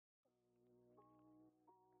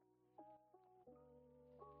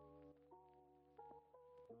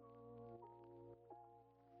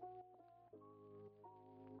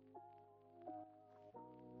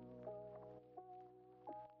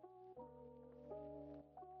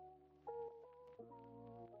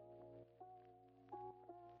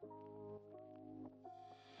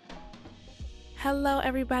Hello,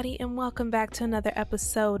 everybody, and welcome back to another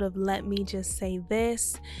episode of Let Me Just Say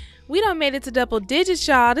This. We done made it to double digits,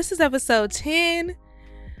 y'all. This is episode 10.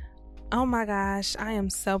 Oh my gosh, I am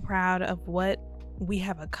so proud of what we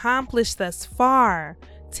have accomplished thus far.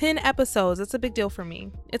 10 episodes, it's a big deal for me.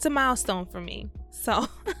 It's a milestone for me. So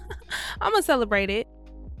I'm gonna celebrate it.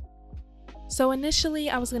 So initially,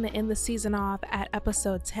 I was going to end the season off at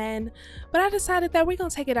episode 10, but I decided that we're going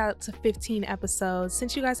to take it out to 15 episodes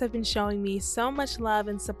since you guys have been showing me so much love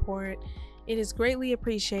and support. It is greatly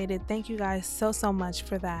appreciated. Thank you guys so much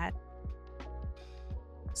for that.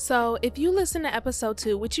 So if you listen to episode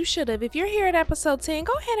 2, which you should have, if you're here at episode 10,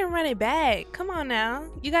 go ahead and run it back. Come on now.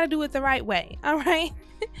 You got to do it the right way. All right.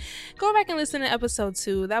 Go back and listen to episode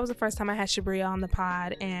 2. That was the first time I had Bria on the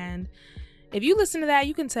pod, and if you listen to that,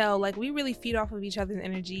 you can tell, like, we really feed off of each other's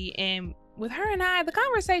energy. And with her and I, the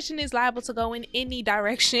conversation is liable to go in any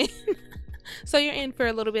direction. So you're in for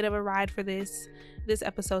a little bit of a ride for this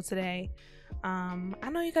episode today. I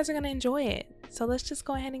know you guys are going to enjoy it. So let's just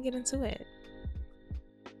go ahead and get into it.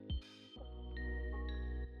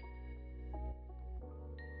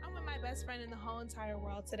 I'm with my best friend in the whole entire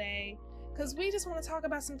world today because we just want to talk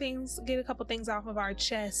about some things, get a couple things off of our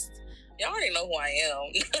chest. Y'all already know who I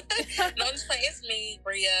am. No, I'm just playing. It's me,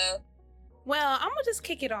 Bria. Well, I'm gonna just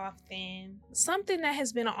kick it off then. Something that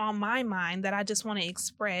has been on my mind that I just want to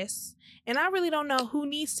express, and I really don't know who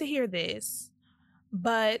needs to hear this,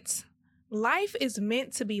 but life is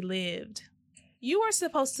meant to be lived. You are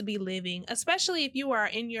supposed to be living, especially if you are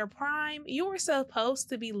in your prime, you are supposed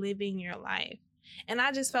to be living your life. And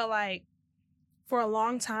I just felt like for a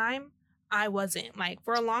long time, I wasn't. Like,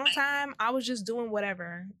 for a long time, I was just doing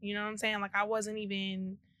whatever. You know what I'm saying? Like, I wasn't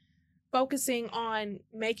even focusing on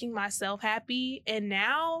making myself happy. And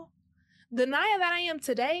now, the Naya that I am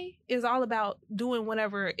today is all about doing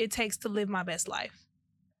whatever it takes to live my best life.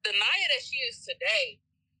 The Naya that she is today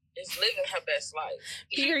is living her best life.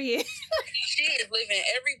 Period. She is living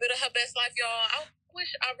every bit of her best life, y'all.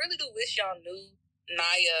 I really do wish y'all knew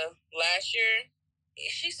Naya last year.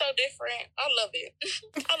 She's so different. I love it.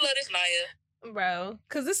 I love this Naya. Bro,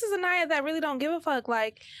 because this is a Naya that really don't give a fuck.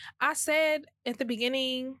 Like, I said at the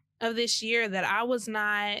beginning of this year that I was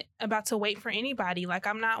not about to wait for anybody. Like,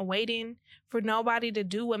 I'm not waiting for nobody to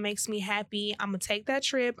do what makes me happy. I'm going to take that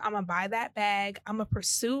trip. I'm going to buy that bag. I'm going to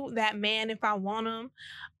pursue that man if I want him.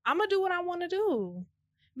 I'm going to do what I want to do.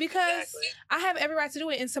 Because exactly. I have every right to do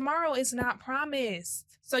it. And tomorrow is not promised.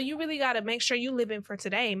 So you really got to make sure you living for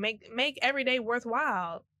today. Make every day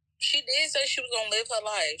worthwhile. She did say she was going to live her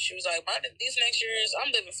life. She was like, these next years,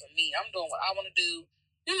 I'm living for me. I'm doing what I want to do.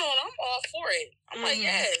 You know, and I'm all for it. I'm like,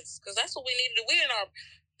 yes, because that's what we need to do.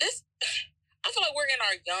 I feel like we're in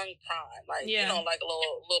our young prime. Like, you know, like a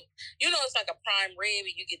little, it's like a prime rib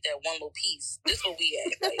and you get that one little piece. This is what we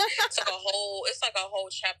at. Like, it's like a whole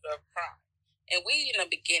chapter of prime. And we in the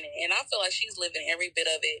beginning, and I feel like she's living every bit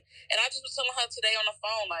of it. And I just was telling her today on the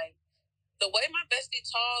phone, like, the way my bestie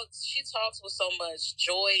talks, she talks with so much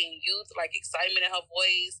joy and youth, like excitement in her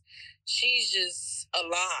voice. She's just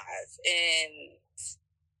alive. And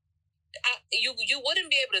you wouldn't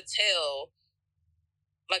be able to tell,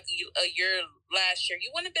 like, a year last year,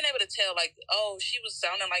 you wouldn't have been able to tell, like, oh, she was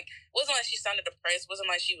sounding like, it wasn't like she sounded depressed, wasn't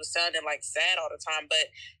like she was sounding, like, sad all the time, but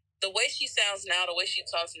the way she sounds now, the way she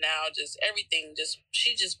talks now, just everything,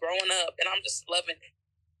 she's just growing up, and I'm just loving it.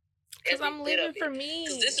 Because I'm living for me.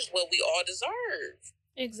 Because this is what we all deserve.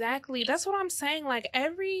 Exactly. That's what I'm saying. Like,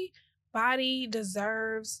 everybody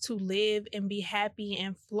deserves to live and be happy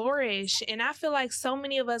and flourish. And I feel like so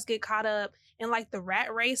many of us get caught up in, like, the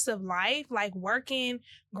rat race of life, like working,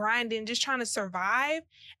 grinding, just trying to survive.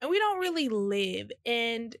 And we don't really live.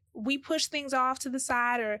 And we push things off to the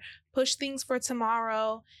side or push things for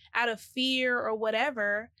tomorrow out of fear or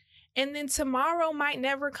whatever. And then tomorrow might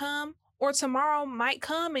never come, or tomorrow might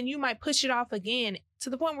come and you might push it off again to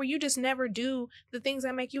the point where you just never do the things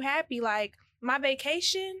that make you happy. Like, my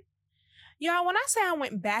vacation, y'all, when I say I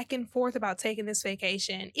went back and forth about taking this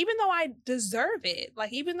vacation, even though I deserve it,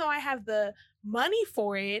 like, even though I have the money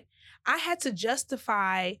for it, I had to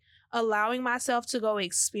justify allowing myself to go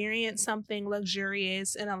experience something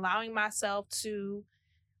luxurious and allowing myself to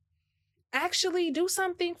actually do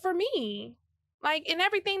something for me. Like, and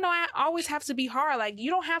everything don't always have to be hard. Like, you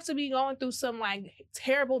don't have to be going through some, like,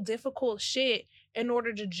 terrible, difficult shit in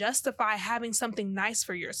order to justify having something nice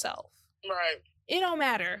for yourself. Right. It don't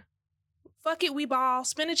matter. Fuck it, we ball.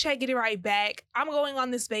 Spend a check, get it right back. I'm going on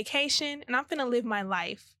this vacation, and I'm finna live my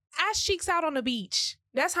life. Ass cheeks out on the beach.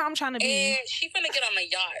 That's how I'm trying to be. And she finna get on a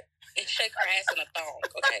yacht and shake her ass in a thong,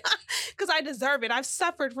 okay? Because I deserve it. I've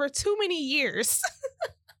suffered for too many years.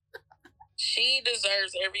 She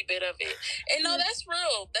deserves every bit of it. And no, that's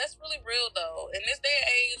real. That's really real, though. In this day and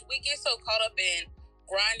age, we get so caught up in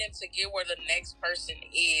grinding to get where the next person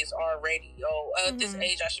is already. Oh, at this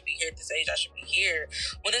age, I should be here. At this age, I should be here.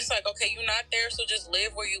 When it's like, okay, you're not there, so just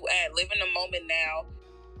live where you at. Live in the moment now.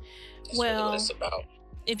 That's really what it's about.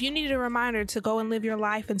 If you needed a reminder to go and live your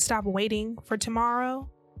life and stop waiting for tomorrow,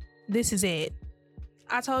 this is it.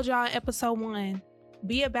 I told y'all in episode 1,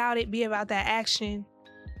 be about it, be about that action.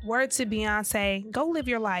 Word to Beyonce, go live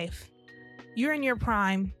your life. You're in your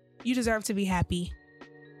prime. You deserve to be happy.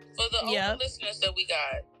 For the older listeners that we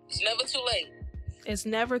got, it's never too late. It's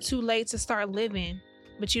never too late to start living.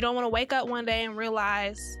 But you don't want to wake up one day and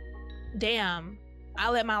realize, damn, I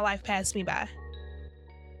let my life pass me by.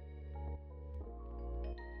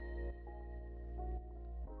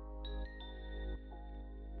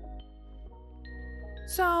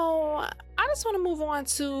 So I just want to move on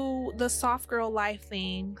to the soft girl life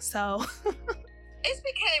thing. So it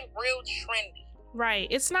became real trendy. Right.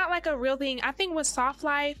 It's not like a real thing. I think when soft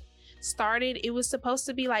life started, it was supposed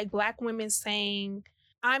to be like Black women saying,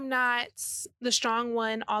 I'm not the strong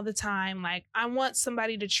one all the time. Like, I want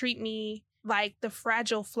somebody to treat me like the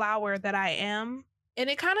fragile flower that I am. And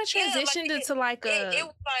it kind of transitioned into like it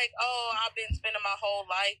was like, oh, I've been spending my whole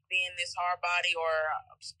life being this hard body, or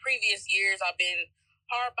previous years I've been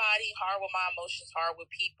hard body, hard with my emotions, hard with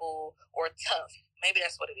people, or tough. Maybe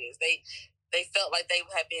that's what it is. They felt like they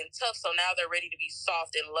have been tough, so now they're ready to be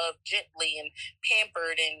soft and loved gently and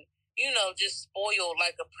pampered and, just spoiled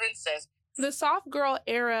like a princess. The soft girl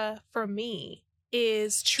era for me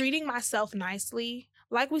is treating myself nicely.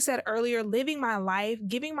 Like we said earlier, living my life,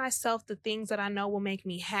 giving myself the things that I know will make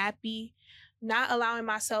me happy, not allowing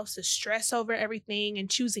myself to stress over everything and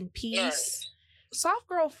choosing peace. Right. Soft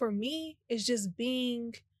girl for me is just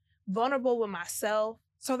being vulnerable with myself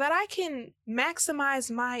so that I can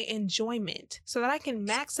maximize my enjoyment, so that I can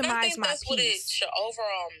maximize my peace. That's what it should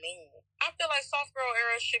overall mean. I feel like soft girl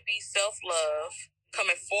era should be self-love,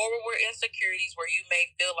 coming forward with insecurities where you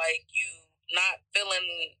may feel like you not feeling,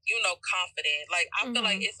 confident. Like, I feel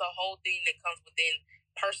like it's a whole thing that comes within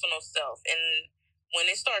personal self. And when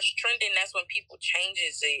it starts trending, that's when people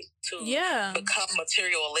changes it to become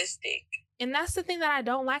materialistic. And that's the thing that I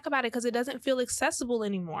don't like about it, because it doesn't feel accessible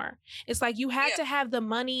anymore. It's like you have to have the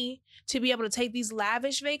money to be able to take these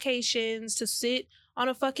lavish vacations, to sit on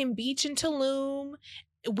a fucking beach in Tulum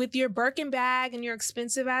with your Birkin bag and your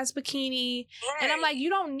expensive ass bikini. Right. And I'm like, you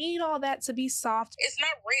don't need all that to be soft. It's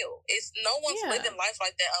not real. It's no one's living life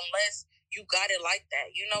like that unless you got it like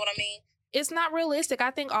that. You know what I mean? It's not realistic.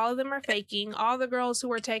 I think all of them are faking. All the girls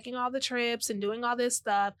who are taking all the trips and doing all this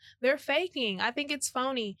stuff, they're faking. I think it's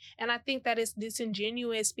phony. And I think that it's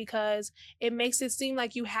disingenuous because it makes it seem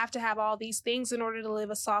like you have to have all these things in order to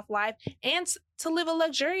live a soft life and to live a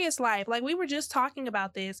luxurious life. Like, we were just talking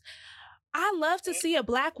about this. I love to see a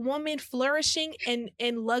Black woman flourishing in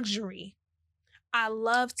luxury. I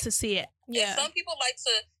love to see it. Yeah. And some people like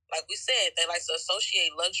to, like we said, they like to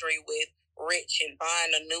associate luxury with rich and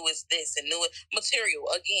buying the newest this and newest material.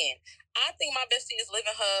 Again, I think my bestie is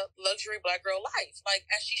living her luxury Black girl life, like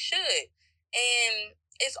as she should. And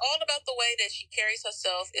it's all about the way that she carries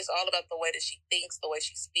herself. It's all about the way that she thinks, the way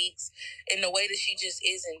she speaks, and the way that she just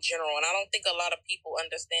is in general. And I don't think a lot of people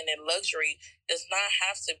understand that luxury does not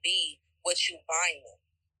have to be what you buying.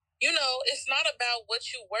 It's not about what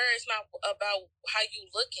you wear. It's not about how you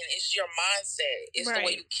looking. It's your mindset. It's the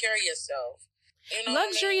way you carry yourself.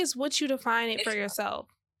 Luxury is what you define it for yourself.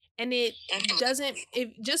 And it doesn't,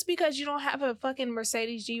 just because you don't have a fucking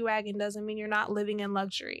Mercedes G-Wagon doesn't mean you're not living in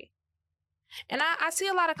luxury. And I see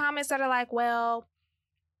a lot of comments that are like, well,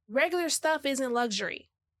 regular stuff isn't luxury.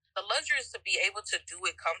 The luxury is to be able to do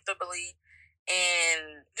it comfortably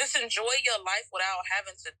and just enjoy your life without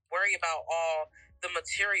having to worry about all the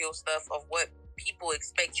material stuff of what people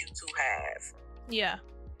expect you to have. Yeah.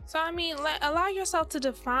 So, I mean, allow yourself to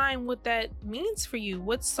define what that means for you,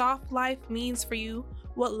 what soft life means for you,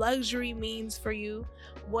 what luxury means for you,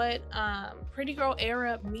 what pretty girl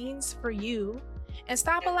era means for you, and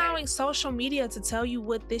stop allowing social media to tell you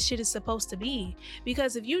what this shit is supposed to be.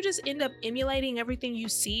 Because if you just end up emulating everything you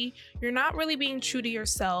see, you're not really being true to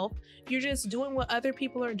yourself. You're just doing what other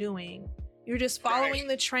people are doing. You're just following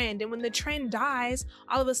the trend. And when the trend dies,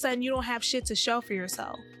 all of a sudden you don't have shit to show for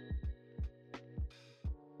yourself.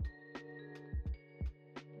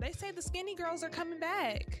 They say the skinny girls are coming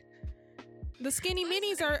back. The skinny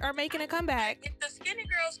minis are making a comeback. If the skinny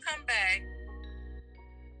girls come back,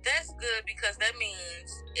 that's good because that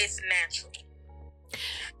means it's natural.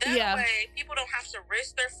 That way, people don't have to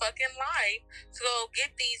risk their fucking life to go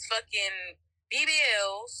get these fucking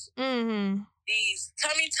BBLs, these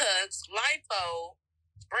tummy tucks, lipo,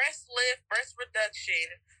 breast lift, breast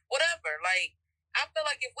reduction, whatever. Like, I feel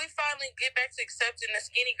like if we finally get back to accepting the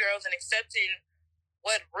skinny girls and accepting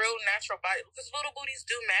what real natural body, because little booties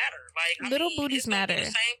do matter. Like, little booties it's matter. The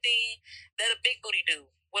same thing that a big booty do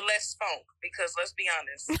with less funk. Because let's be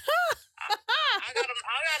honest, I got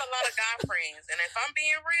a lot of guy friends, and if I'm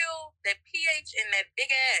being real, that pH in that big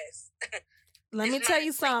ass. Let me tell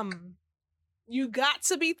you something. You got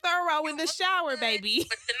to be thorough in the shower, baby.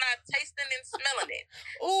 But you're not tasting and smelling it.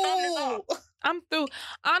 Ooh, I'm through.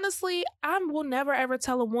 Honestly, I will never ever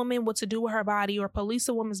tell a woman what to do with her body or police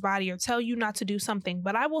a woman's body or tell you not to do something.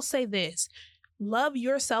 But I will say this. Love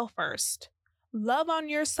yourself first. Love on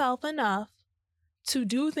yourself enough to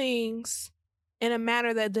do things in a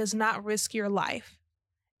manner that does not risk your life.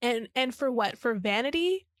 And for what? For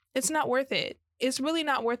vanity? It's not worth it. It's really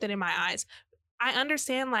not worth it in my eyes. I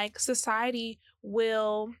understand, like, society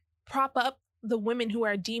will prop up the women who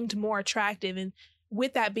are deemed more attractive. And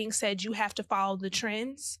with that being said, you have to follow the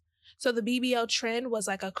trends. So the BBL trend was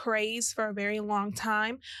like a craze for a very long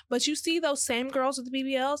time. But you see those same girls with the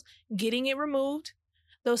BBLs getting it removed.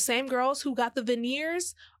 Those same girls who got the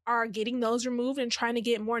veneers are getting those removed and trying to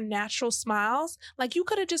get more natural smiles. Like, you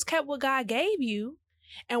could have just kept what God gave you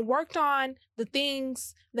and worked on the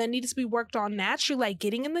things that needed to be worked on naturally, like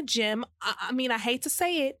getting in the gym. I mean, I hate to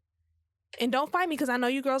say it, and don't fight me because I know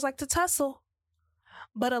you girls like to tussle,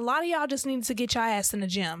 but a lot of y'all just needed to get your ass in the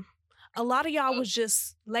gym. A lot of y'all was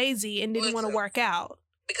just lazy and didn't want to work out.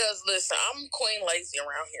 Because, listen, I'm queen lazy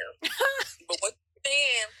around here. But what you're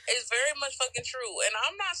saying is very much fucking true. And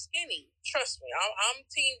I'm not skinny. Trust me. I'm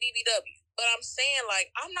team BBW. But I'm saying, like,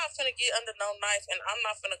 I'm not finna get under no knife and I'm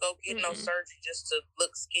not finna go get no surgery just to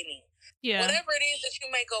look skinny. Yeah. Whatever it is that you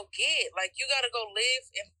may go get, like, you gotta go live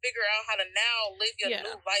and figure out how to now live your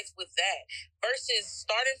new life with that. Versus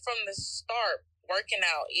starting from the start, working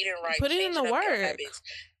out, eating right, put it in the work. Habits.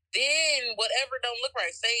 Then whatever don't look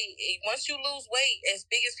right. Say, once you lose weight, as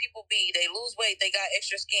big as people be, they lose weight, they got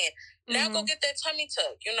extra skin. Now go get that tummy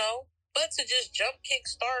tuck, you know? But to just jump, kick,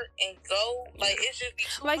 start, and go, like, it should be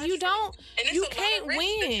too like much. You don't, and you can't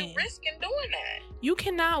win. You risk in doing that. You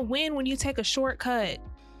cannot win when you take a shortcut.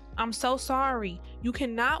 I'm so sorry. You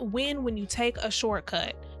cannot win when you take a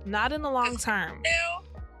shortcut. Not in the long term. Now,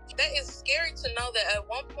 that is scary to know that at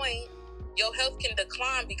one point, your health can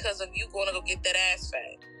decline because of you going to go get that ass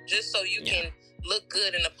fat. Just so you can look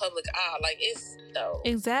good in the public eye. Like, it's dope.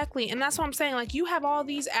 Exactly. And that's what I'm saying. Like, you have all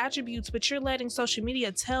these attributes, but you're letting social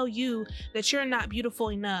media tell you that you're not beautiful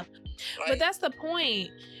enough. Like, but that's the point.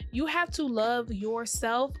 You have to love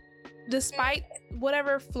yourself despite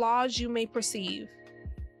whatever flaws you may perceive.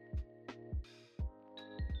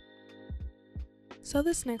 So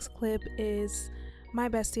this next clip is my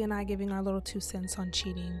bestie and I giving our little 2 cents on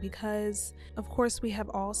cheating, because of course we have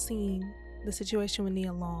all seen the situation with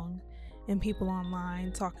Nia Long and people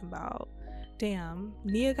online talking about, damn,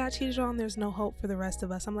 Nia got cheated on, there's no hope for the rest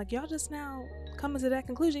of us. I'm like, y'all just now coming to that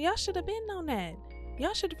conclusion. Y'all should have been on that.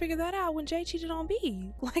 Y'all should have figured that out when Jay cheated on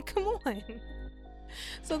B. Like, come on.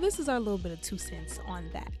 So this is our little bit of 2 cents on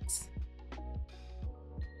that.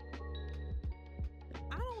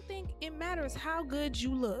 I don't think it matters how good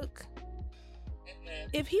you look.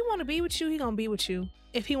 If he want to be with you, he gonna be with you.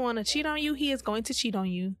 If he want to cheat on you, he is going to cheat on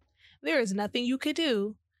you. There is nothing you could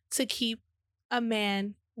do to keep a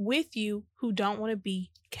man with you who don't want to be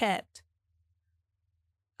kept.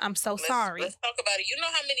 I'm so sorry. Let's talk about it. You know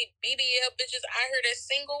how many BBL bitches I heard that's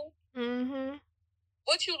single? Mm-hmm.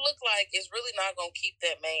 What you look like is really not going to keep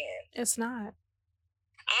that man. It's not.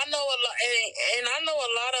 I know a lot, and I know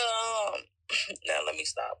a lot of, now let me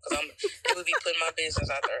stop, because people be putting my business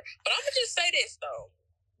out there. But I'm going to just say this, though.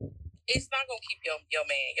 It's not going to keep your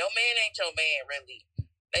man. Your man ain't your man, really.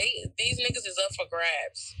 These niggas is up for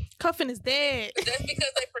grabs. Cuffing is dead. That's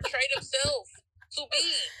because they portray themselves to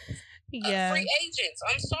be free agents.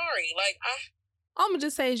 I'm sorry. Like, all I'm gonna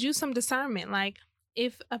just say is use some discernment. Like,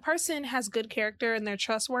 if a person has good character and they're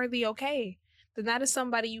trustworthy, okay, then that is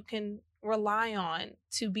somebody you can rely on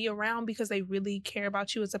to be around because they really care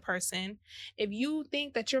about you as a person. If you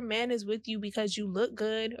think that your man is with you because you look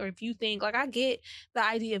good, or if you think, like, I get the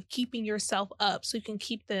idea of keeping yourself up so you can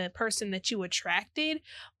keep the person that you attracted,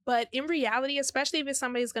 but in reality, especially if it's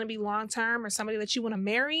somebody that's going to be long-term or somebody that you want to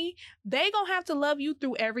marry, they gonna have to love you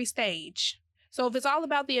through every stage. So if it's all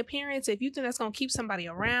about the appearance, if you think that's gonna keep somebody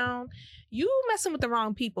around, you messing with the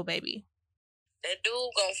wrong people, baby. That dude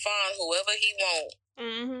gonna find whoever he want.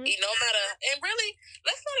 Mm-hmm. No matter, and really,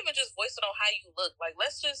 let's not even just voice it on how you look. Like,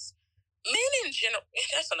 let's just men in general,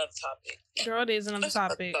 that's another topic. Girl, it is another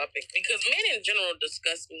topic. Because men in general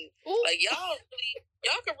disgust me. Ooh. Like, y'all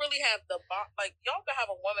could really have like, y'all could have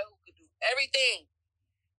a woman who could do everything.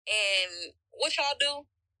 And what y'all do?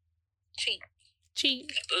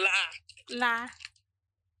 Cheat. Lie.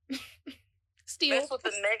 Steal. Mess with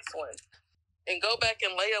the next one. And go back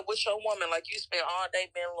and lay up with your woman like you spent all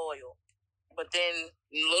day being loyal. But then,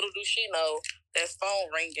 little do she know, that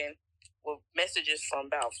phone ringing with messages from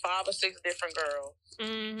about 5 or 6 different girls.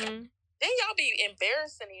 Mm-hmm. Then y'all be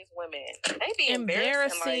embarrassing these women. They be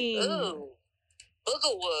embarrassing like, ooh,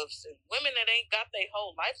 booger wolves, and women that ain't got their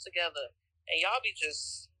whole life together. And y'all be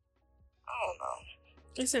just, I don't know.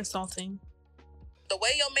 It's insulting. The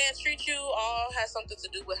way your man treats you all has something to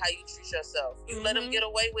do with how you treat yourself. You let him get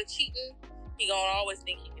away with cheating, he gonna always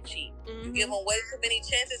think he can cheat. You give him way too many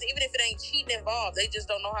chances, even if it ain't cheating involved. They just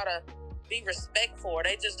don't know how to be respectful.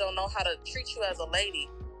 They just don't know how to treat you as a lady.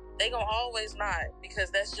 They gonna always not,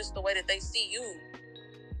 because that's just the way that they see you.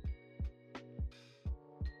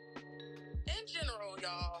 In general,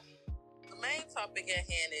 y'all, the main topic at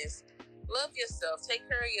hand is love yourself. Take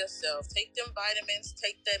care of yourself. Take them vitamins.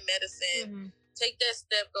 Take that medicine. Take that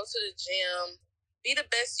step. Go to the gym. Be the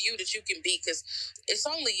best you that you can be, because it's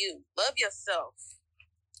only you. Love yourself.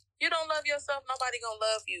 You don't love yourself, nobody gonna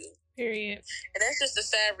love you. Period. And that's just a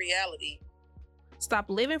sad reality. Stop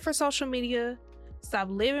living for social media. Stop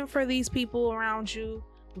living for these people around you.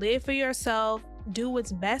 Live for yourself. Do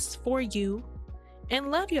what's best for you.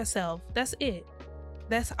 And love yourself. That's it.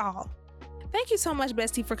 That's all. Thank you so much,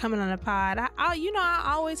 Bestie, for coming on the pod. I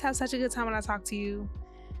always have such a good time when I talk to you.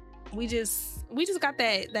 We just got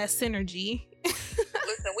that synergy.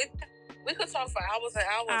 Listen, we could talk for hours and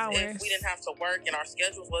hours if we didn't have to work and our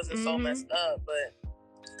schedules wasn't so messed up. But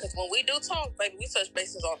because when we do talk, baby, we touch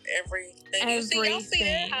bases on everything. Y'all see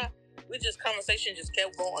that? How conversation just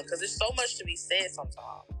kept going, because there's so much to be said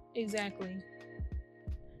sometimes. Exactly.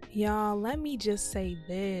 Y'all, let me just say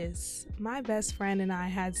this. My best friend and I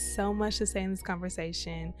had so much to say in this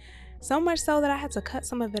conversation. So much so that I had to cut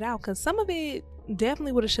some of it out, because some of it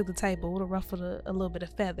definitely would have shook the table, would have ruffled a little bit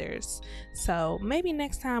of feathers. So maybe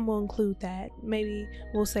next time we'll include that. Maybe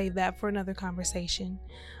we'll save that for another conversation.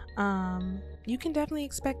 You can definitely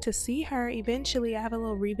expect to see her eventually. I have a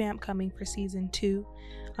little revamp coming for season 2.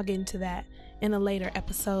 I'll get into that in a later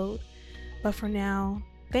episode. But for now,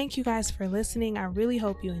 thank you guys for listening. I really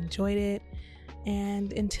hope you enjoyed it.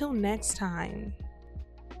 And until next time.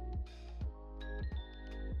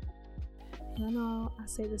 I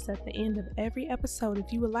say this at the end of every episode.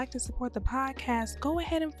 If you would like to support the podcast, go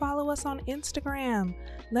ahead and follow us on Instagram.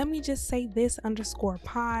 Let me just say this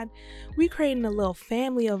 _pod. We're creating a little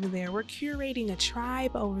family over there. We're curating a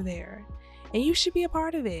tribe over there. And you should be a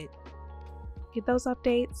part of it. Get those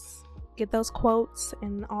updates, get those quotes,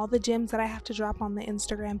 and all the gems that I have to drop on the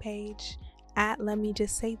Instagram page at Let Me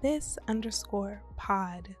Just Say This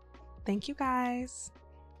 _pod. Thank you guys.